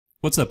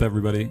What's up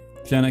everybody,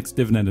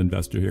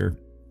 GenExDividendInvestor here.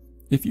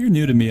 If you're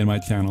new to me and my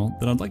channel,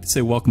 then I'd like to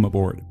say welcome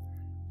aboard.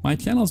 My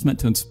channel is meant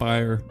to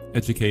inspire,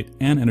 educate,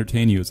 and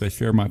entertain you as I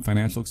share my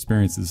financial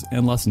experiences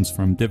and lessons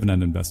from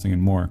dividend investing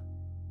and more.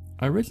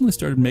 I originally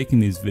started making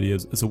these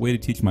videos as a way to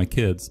teach my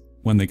kids,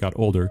 when they got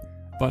older,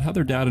 about how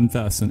their dad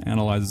invests and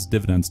analyzes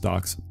dividend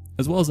stocks,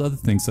 as well as other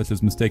things such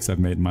as mistakes I've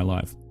made in my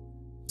life.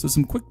 So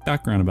some quick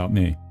background about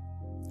me.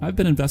 I've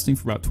been investing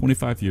for about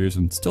 25 years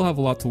and still have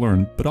a lot to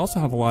learn, but also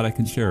have a lot I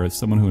can share as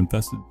someone who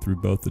invested through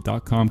both the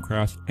dot-com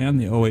crash and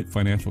the '08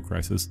 financial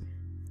crisis,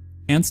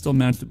 and still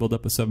managed to build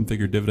up a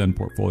 7-figure dividend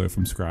portfolio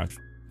from scratch,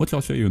 which I'll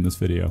show you in this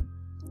video.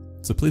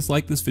 So please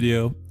like this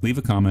video, leave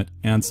a comment,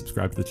 and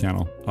subscribe to the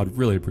channel. I'd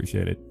really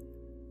appreciate it.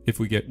 If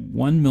we get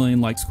 1 million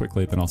likes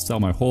quickly, then I'll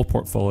sell my whole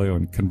portfolio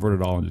and convert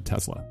it all into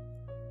Tesla.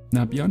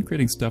 Now, beyond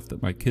creating stuff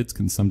that my kids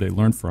can someday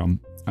learn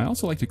from, I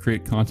also like to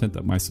create content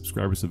that my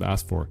subscribers have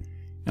asked for.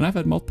 And I've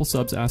had multiple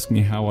subs asking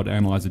me how I'd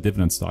analyze a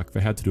dividend stock if I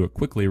had to do it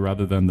quickly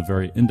rather than the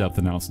very in-depth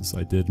analysis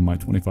I did in my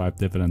 25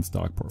 dividend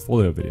stock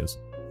portfolio videos.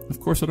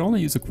 Of course, I'd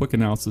only use a quick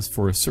analysis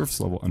for a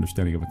surface level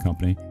understanding of a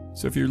company,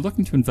 so if you're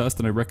looking to invest,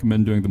 then I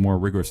recommend doing the more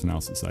rigorous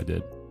analysis I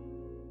did.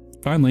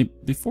 Finally,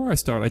 before I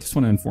start, I just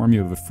want to inform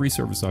you of a free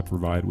service I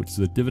provide, which is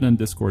a Dividend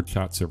Discord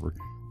chat server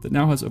that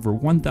now has over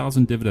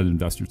 1,000 dividend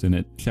investors in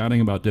it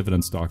chatting about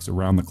dividend stocks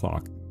around the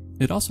clock.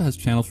 It also has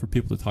channels for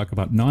people to talk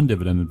about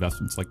non-dividend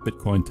investments like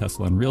Bitcoin,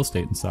 Tesla, and real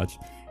estate and such,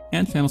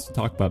 and channels to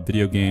talk about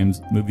video games,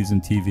 movies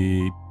and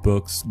TV,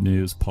 books,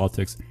 news,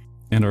 politics,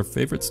 and our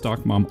favorite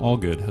stock mom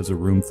Allgood has a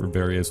room for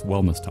various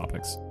wellness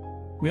topics.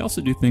 We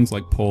also do things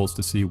like polls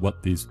to see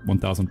what these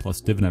 1,000 plus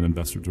dividend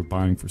investors are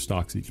buying for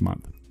stocks each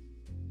month.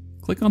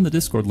 Click on the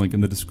Discord link in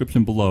the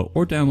description below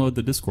or download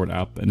the Discord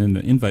app and in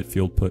the invite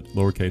field put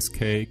lowercase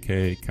k,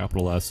 k,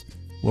 capital S,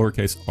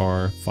 lowercase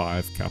r,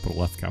 5,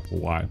 capital F, capital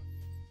Y.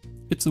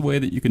 It's a way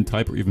that you can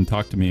type or even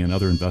talk to me and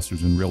other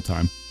investors in real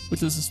time,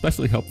 which is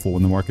especially helpful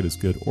when the market is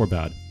good or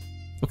bad.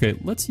 Okay,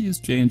 let's use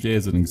J&J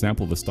as an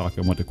example of a stock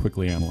I want to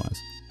quickly analyze.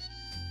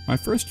 My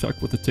first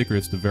check with the ticker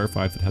is to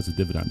verify if it has a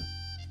dividend.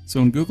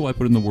 So in Google I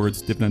put in the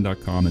words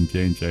dividend.com and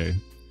J&J.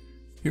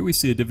 Here we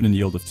see a dividend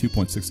yield of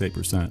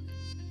 2.68%.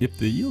 If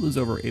the yield is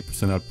over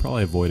 8%, I'd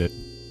probably avoid it.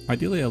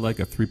 Ideally I like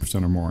a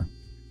 3% or more.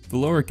 The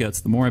lower it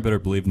gets, the more I better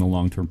believe in the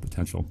long-term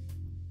potential.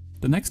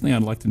 The next thing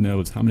I'd like to know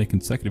is how many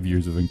consecutive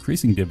years of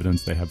increasing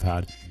dividends they have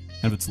had,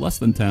 and if it's less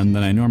than 10,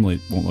 then I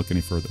normally won't look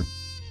any further.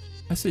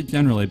 I say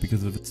generally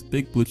because if it's a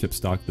big blue chip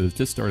stock that has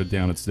just started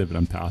down its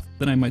dividend path,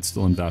 then I might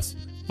still invest,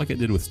 like I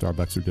did with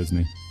Starbucks or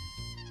Disney.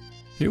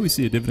 Here we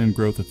see a dividend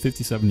growth of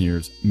 57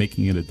 years,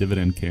 making it a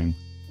dividend king.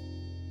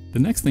 The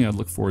next thing I'd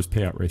look for is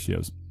payout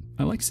ratios.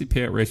 I like to see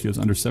payout ratios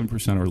under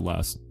 7% or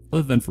less,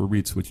 other than for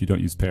REITs which you don't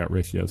use payout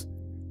ratios.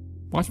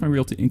 Watch my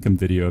realty income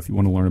video if you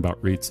want to learn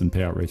about REITs and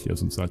payout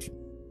ratios and such.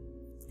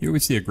 Here we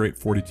see a great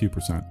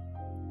 42%.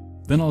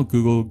 Then I'll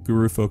Google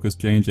Guru Focus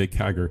J&J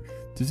CAGR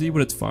to see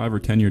what its 5 or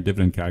 10 year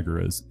dividend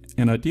CAGR is,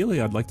 and ideally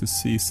I'd like to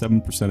see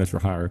 7% or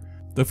higher,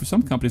 though for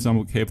some companies I'm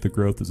okay if the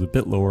growth is a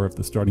bit lower if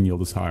the starting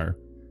yield is higher.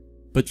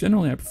 But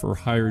generally I prefer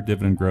higher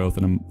dividend growth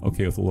and I'm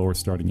okay with a lower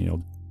starting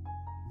yield.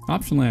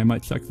 Optionally I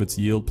might check if its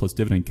yield plus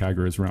dividend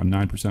CAGR is around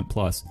 9%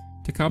 plus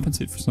to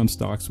compensate for some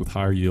stocks with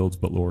higher yields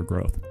but lower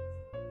growth.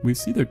 We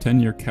see their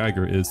 10-year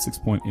CAGR is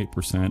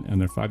 6.8% and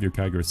their 5-year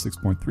CAGR is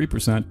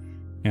 6.3%,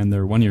 and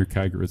their 1-year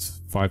CAGR is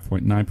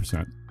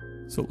 5.9%.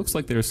 So it looks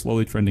like they are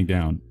slowly trending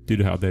down due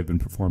to how they've been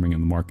performing in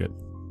the market.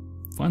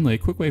 Finally, a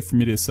quick way for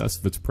me to assess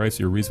if it's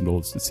pricey or reasonable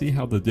is to see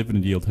how the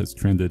dividend yield has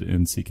trended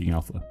in Seeking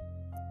Alpha.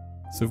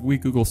 So if we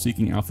Google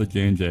Seeking Alpha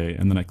J&J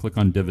and then I click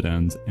on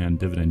dividends and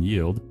dividend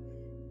yield,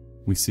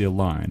 we see a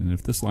line, and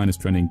if this line is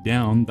trending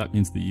down, that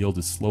means the yield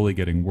is slowly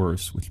getting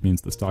worse, which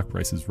means the stock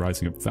price is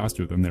rising up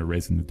faster than they're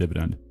raising the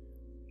dividend.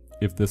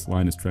 If this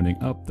line is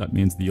trending up, that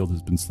means the yield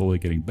has been slowly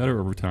getting better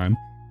over time,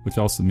 which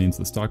also means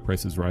the stock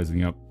price is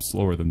rising up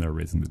slower than they're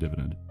raising the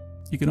dividend.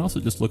 You can also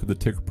just look at the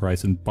ticker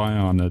price and buy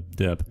on a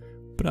dip,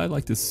 but I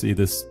like to see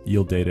this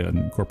yield data and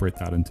incorporate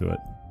that into it.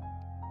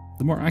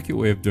 The more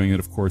accurate way of doing it,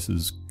 of course,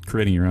 is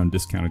creating your own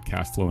discounted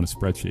cash flow in a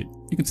spreadsheet.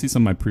 You can see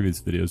some of my previous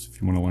videos if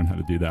you want to learn how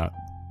to do that.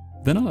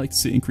 Then I like to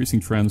see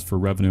increasing trends for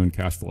revenue and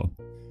cash flow.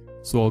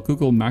 So I'll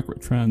Google macro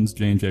trends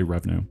J&J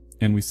revenue,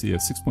 and we see a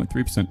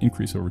 6.3%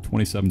 increase over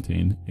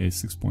 2017, a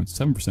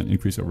 6.7%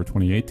 increase over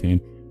 2018,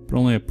 but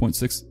only a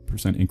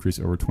 0.6% increase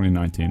over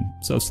 2019,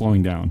 so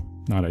slowing down,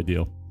 not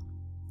ideal.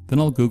 Then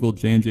I'll Google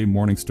J&J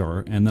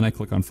Morningstar and then I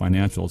click on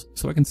financials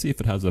so I can see if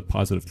it has a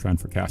positive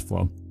trend for cash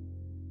flow.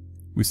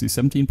 We see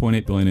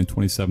 $17.8 billion in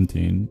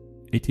 2017,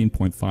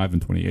 $18.5 in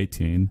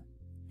 2018,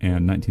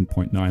 and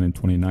 $19.9 in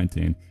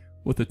 2019,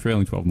 with a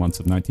trailing 12 months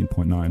of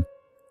 19.9.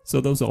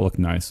 So those all look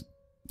nice.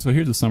 So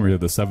here's a summary of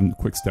the 7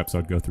 quick steps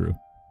I'd go through.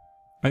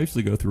 I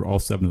usually go through all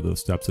 7 of those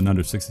steps in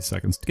under 60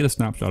 seconds to get a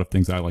snapshot of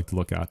things I like to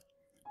look at.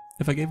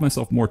 If I gave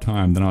myself more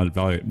time, then I'd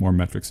evaluate more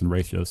metrics and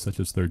ratios, such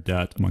as their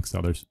debt, amongst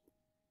others.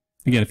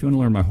 Again, if you want to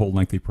learn my whole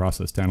lengthy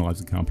process to analyze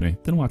a company,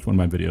 then watch one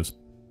of my videos.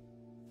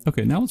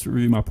 Okay, now let's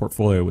review my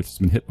portfolio, which has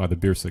been hit by the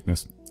beer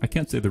sickness. I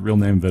can't say the real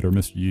name of it or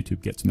Mr.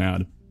 YouTube gets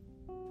mad.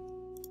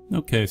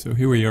 Okay, so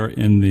here we are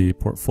in the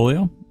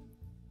portfolio.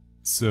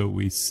 So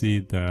we see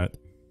that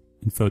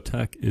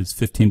Infotech is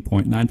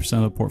 15.9%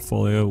 of the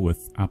portfolio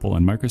with Apple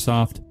and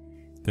Microsoft.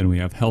 Then we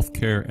have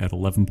healthcare at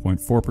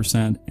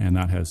 11.4%, and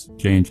that has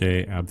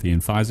J&J, AbbVie,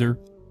 and Pfizer.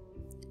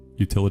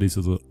 Utilities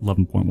is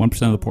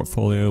 11.1% of the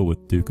portfolio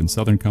with Duke and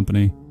Southern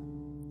Company.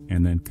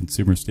 And then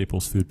consumer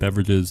staples food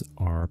beverages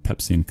are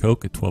Pepsi and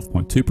Coke at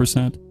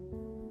 12.2%.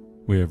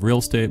 We have real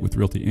estate with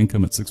Realty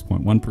Income at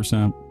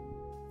 6.1%.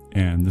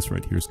 And this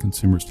right here is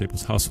consumer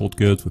staples household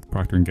goods with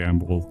Procter &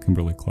 Gamble,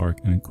 Kimberly-Clark,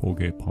 and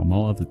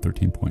Colgate-Palmolive at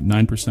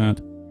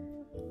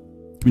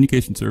 13.9%.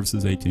 Communication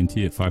services,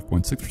 AT&T at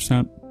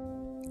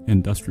 5.6%.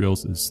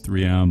 Industrials is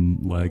 3M,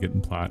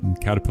 Leggett & Platt,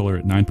 and Caterpillar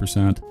at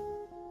 9%.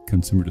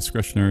 Consumer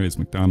discretionary is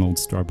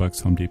McDonald's,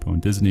 Starbucks, Home Depot,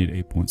 and Disney at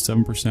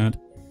 8.7%.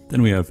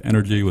 Then we have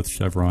energy with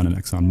Chevron and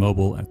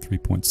ExxonMobil at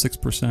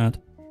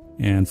 3.6%.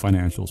 And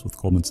financials with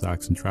Goldman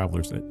Sachs and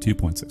Travelers at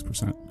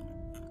 2.6%.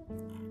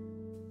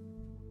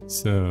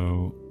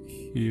 So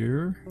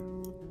here,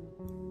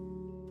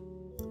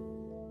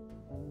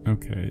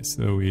 okay,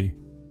 so we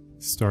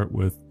start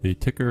with the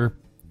ticker,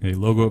 a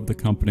logo of the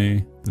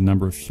company, the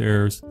number of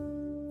shares,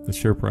 the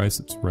share price,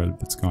 it's red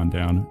if it's gone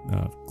down,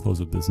 close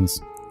of business,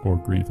 or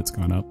green if it's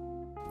gone up.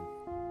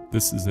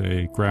 This is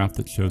a graph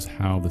that shows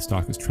how the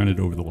stock has trended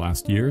over the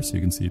last year. So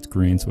you can see it's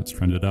green, so it's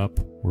trended up,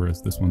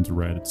 whereas this one's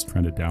red, it's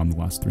trended down the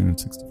last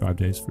 365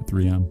 days for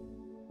 3M.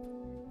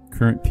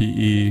 Current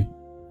PE,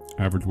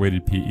 average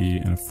weighted PE,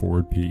 and a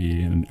forward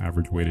PE, and an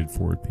average weighted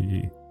forward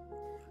PE.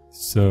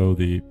 So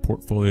the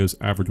portfolio's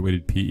average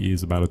weighted PE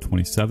is about a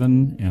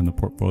 27, and the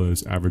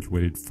portfolio's average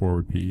weighted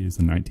forward PE is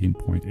a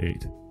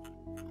 19.8.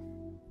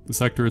 The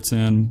sector it's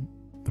in,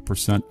 the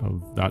percent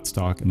of that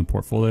stock in the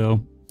portfolio,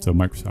 so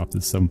Microsoft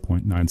is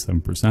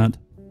 7.97%.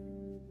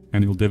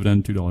 Annual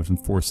dividend,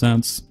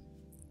 $2.04.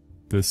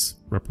 This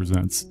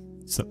represents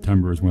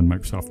September is when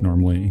Microsoft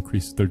normally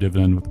increases their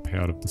dividend with a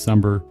payout of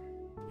December.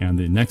 And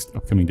the next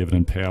upcoming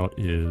dividend payout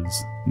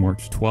is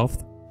March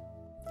 12th.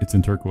 It's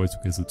in turquoise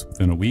because it's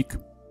within a week.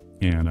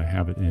 And I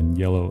have it in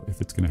yellow if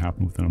it's going to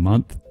happen within a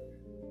month.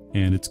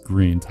 And it's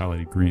green, it's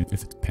highlighted green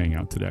if it's paying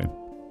out today.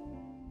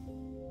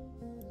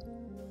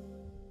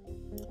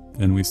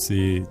 Then we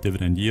see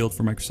dividend yield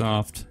for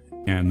Microsoft.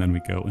 And then we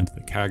go into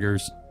the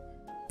CAGRs.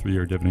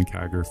 3-year dividend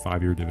CAGR,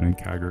 5-year dividend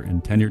CAGR,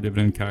 and 10-year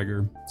dividend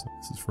CAGR. So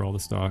this is for all the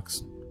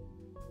stocks.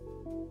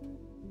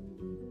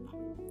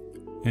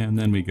 And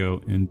then we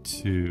go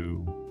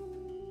into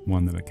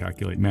one that I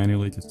calculate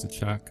manually just to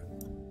check.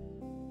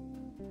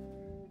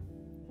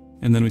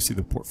 And then we see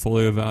the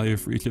portfolio value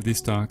for each of these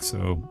stocks.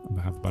 So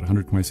I have about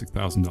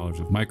 $126,000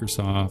 of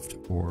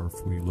Microsoft, or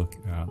if we look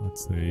at,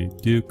 let's say,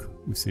 Duke,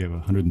 we see I have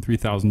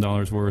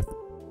 $103,000 worth.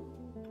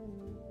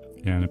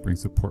 And it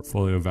brings the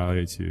portfolio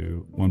value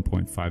to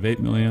 $1.58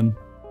 million.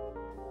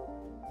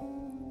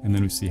 And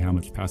then we see how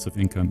much passive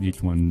income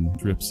each one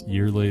drips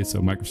yearly. So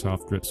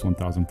Microsoft drips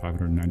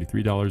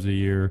 $1,593 a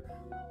year.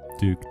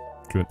 Duke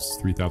drips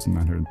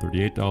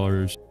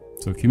 $3,938.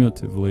 So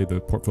cumulatively,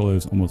 the portfolio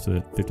is almost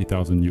at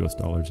 $50,000 US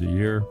a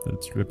year that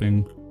it's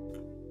dripping.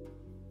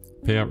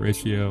 Payout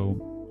ratio.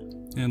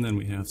 And then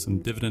we have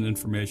some dividend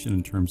information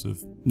in terms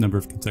of number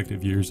of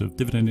consecutive years of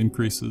dividend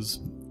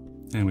increases.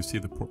 And we see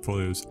the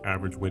portfolio's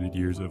average weighted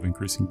years of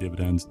increasing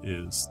dividends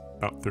is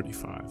about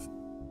 35.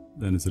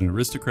 Then is it an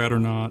aristocrat or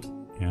not?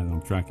 And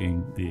I'm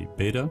tracking the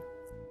beta.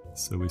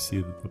 So we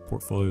see that the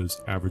portfolio's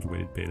average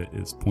weighted beta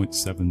is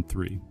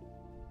 0.73.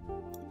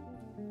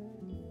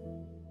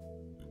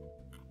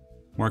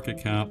 Market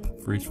cap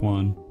for each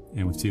one.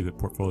 And we see that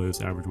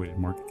portfolio's average weighted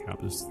market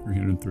cap is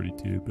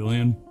 332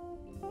 billion.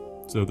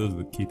 So those are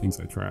the key things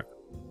I track.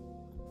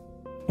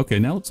 Okay,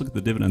 now let's look at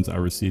the dividends I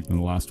received in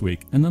the last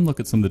week, and then look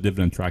at some of the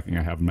dividend tracking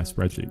I have in my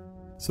spreadsheet.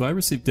 So I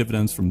received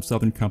dividends from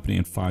Southern Company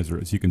and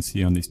Pfizer, as you can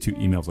see on these 2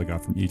 emails I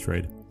got from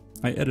E-Trade.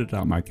 I edited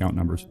out my account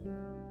numbers.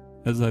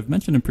 As I've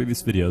mentioned in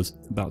previous videos,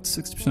 about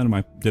 60% of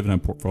my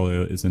dividend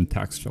portfolio is in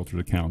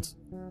tax-sheltered accounts.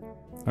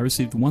 I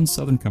received one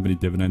Southern Company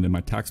dividend in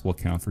my taxable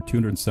account for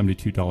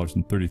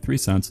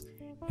 $272.33,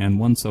 and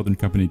one Southern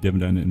Company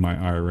dividend in my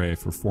IRA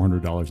for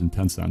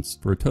 $400.10,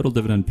 for a total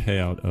dividend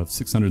payout of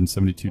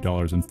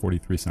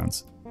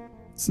 $672.43.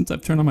 Since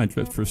I've turned on my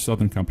drips for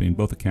Southern Company in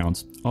both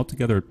accounts,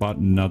 altogether it bought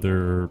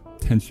another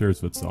 10 shares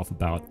of itself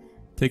about,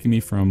 taking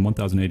me from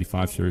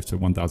 1,085 shares to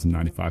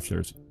 1,095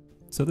 shares.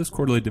 So this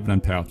quarterly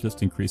dividend payout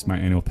just increased my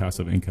annual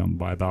passive income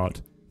by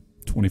about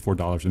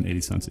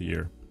 $24.80 a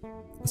year.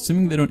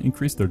 Assuming they don't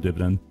increase their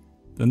dividend,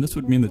 then this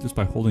would mean that just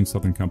by holding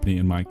Southern Company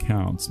in my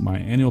accounts, my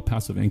annual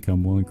passive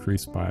income will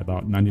increase by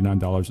about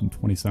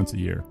 $99.20 a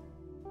year.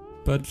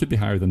 But it should be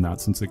higher than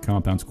that since it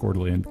compounds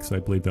quarterly, and because I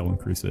believe they'll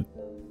increase it.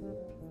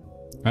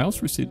 I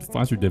also received a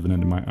Pfizer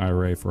dividend in my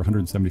IRA for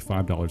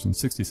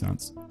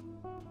 $175.60.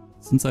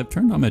 Since I've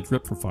turned on my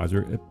drip for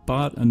Pfizer, it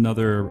bought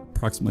another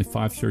approximately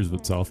 5 shares of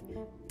itself,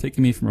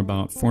 taking me from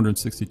about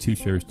 462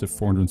 shares to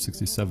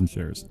 467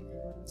 shares.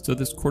 So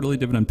this quarterly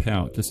dividend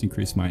payout just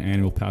increased my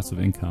annual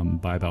passive income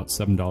by about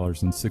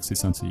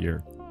 $7.60 a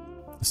year.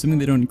 Assuming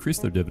they don't increase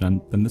their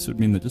dividend, then this would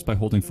mean that just by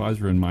holding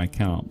Pfizer in my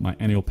account, my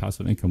annual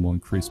passive income will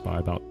increase by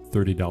about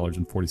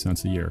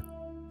 $30.40 a year.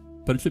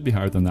 But it should be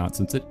higher than that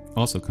since it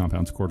also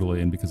compounds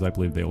quarterly and because I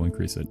believe they will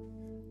increase it.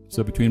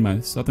 So between my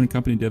Southern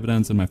Company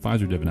dividends and my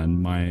Pfizer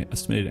dividend, my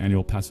estimated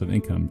annual passive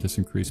income just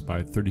increased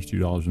by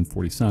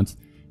 $32.40,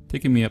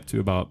 taking me up to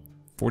about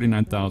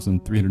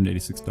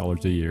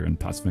 $49,386 a year in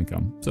passive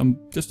income. So I'm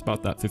just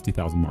about that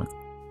 $50,000 mark.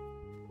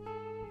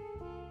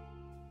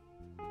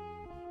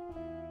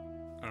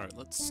 Alright,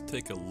 let's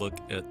take a look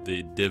at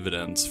the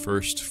dividends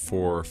first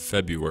for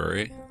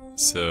February.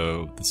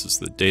 So this is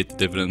the date the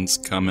dividends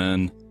come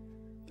in,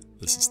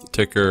 this is the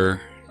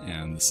ticker,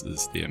 and this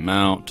is the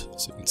amount.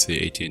 So you can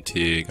see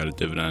AT&T got a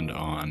dividend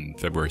on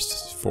February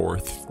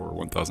 4th for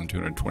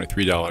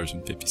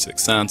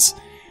 $1,223.56.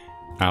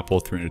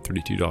 Apple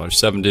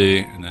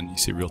 $332.70, and then you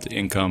see Realty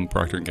Income,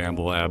 Procter &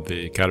 Gamble,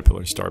 AbbVie,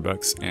 Caterpillar,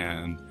 Starbucks,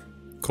 and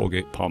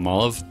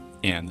Colgate-Palmolive.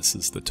 And this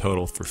is the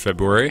total for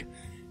February.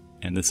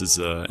 And this is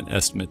an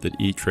estimate that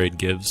E-Trade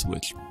gives,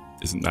 which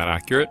isn't that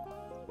accurate.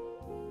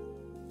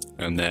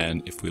 And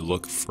then if we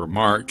look for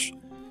March,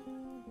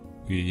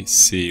 we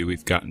see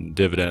we've gotten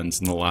dividends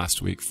in the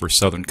last week for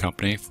Southern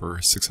Company for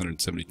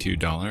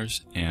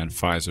 $672 and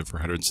Pfizer for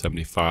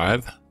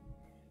 $175.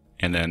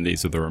 And then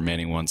these are the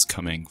remaining ones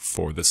coming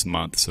for this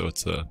month. So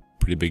it's a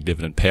pretty big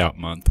dividend payout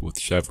month with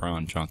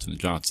Chevron, Johnson &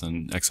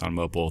 Johnson,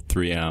 ExxonMobil,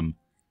 3M,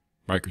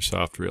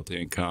 Microsoft,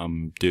 Realty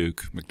Income,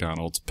 Duke,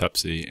 McDonald's,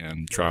 Pepsi,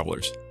 and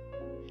Travelers.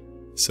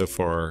 So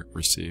far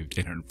received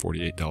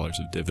 $848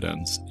 of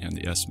dividends, and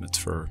the estimates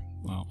for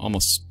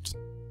almost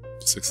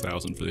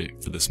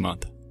 $6,000 for this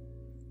month.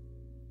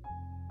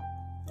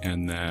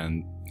 And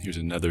then here's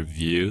another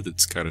view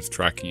that's kind of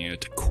tracking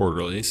it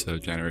quarterly, so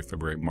January,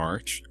 February,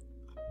 March.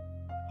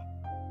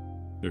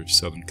 There's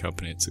Southern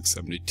Company at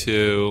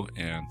 $672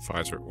 and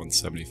Pfizer at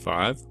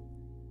 $175.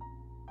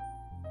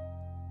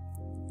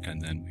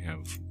 And then we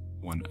have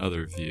one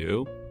other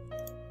view,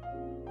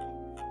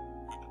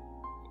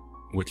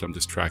 which I'm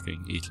just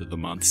tracking each of the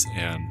months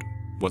and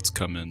what's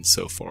come in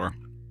so far.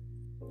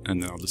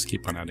 And then I'll just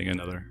keep on adding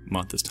another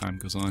month as time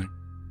goes on.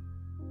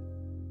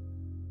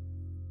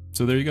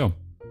 So there you go.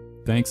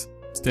 Thanks.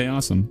 Stay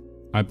awesome.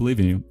 I believe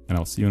in you, and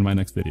I'll see you in my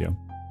next video.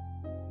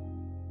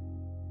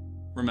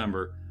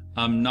 Remember,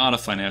 I'm not a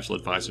financial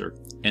advisor,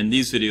 and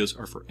these videos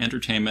are for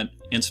entertainment,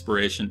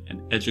 inspiration,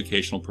 and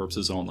educational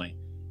purposes only.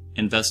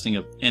 Investing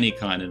of any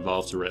kind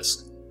involves a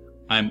risk.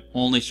 I'm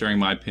only sharing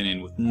my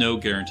opinion with no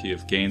guarantee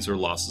of gains or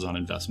losses on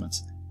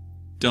investments.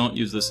 Don't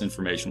use this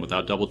information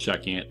without double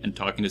checking it and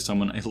talking to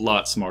someone a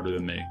lot smarter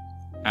than me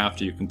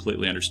after you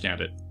completely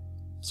understand it.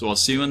 So I'll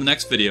see you in the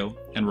next video,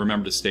 and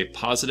remember to stay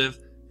positive,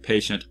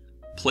 patient,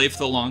 play for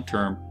the long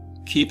term,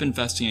 keep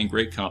investing in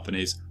great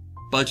companies,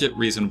 budget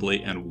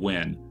reasonably, and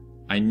win.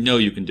 I know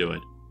you can do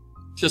it.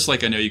 Just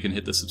like I know you can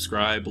hit the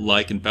subscribe,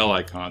 like, and bell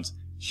icons,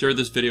 share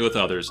this video with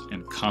others,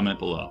 and comment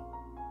below.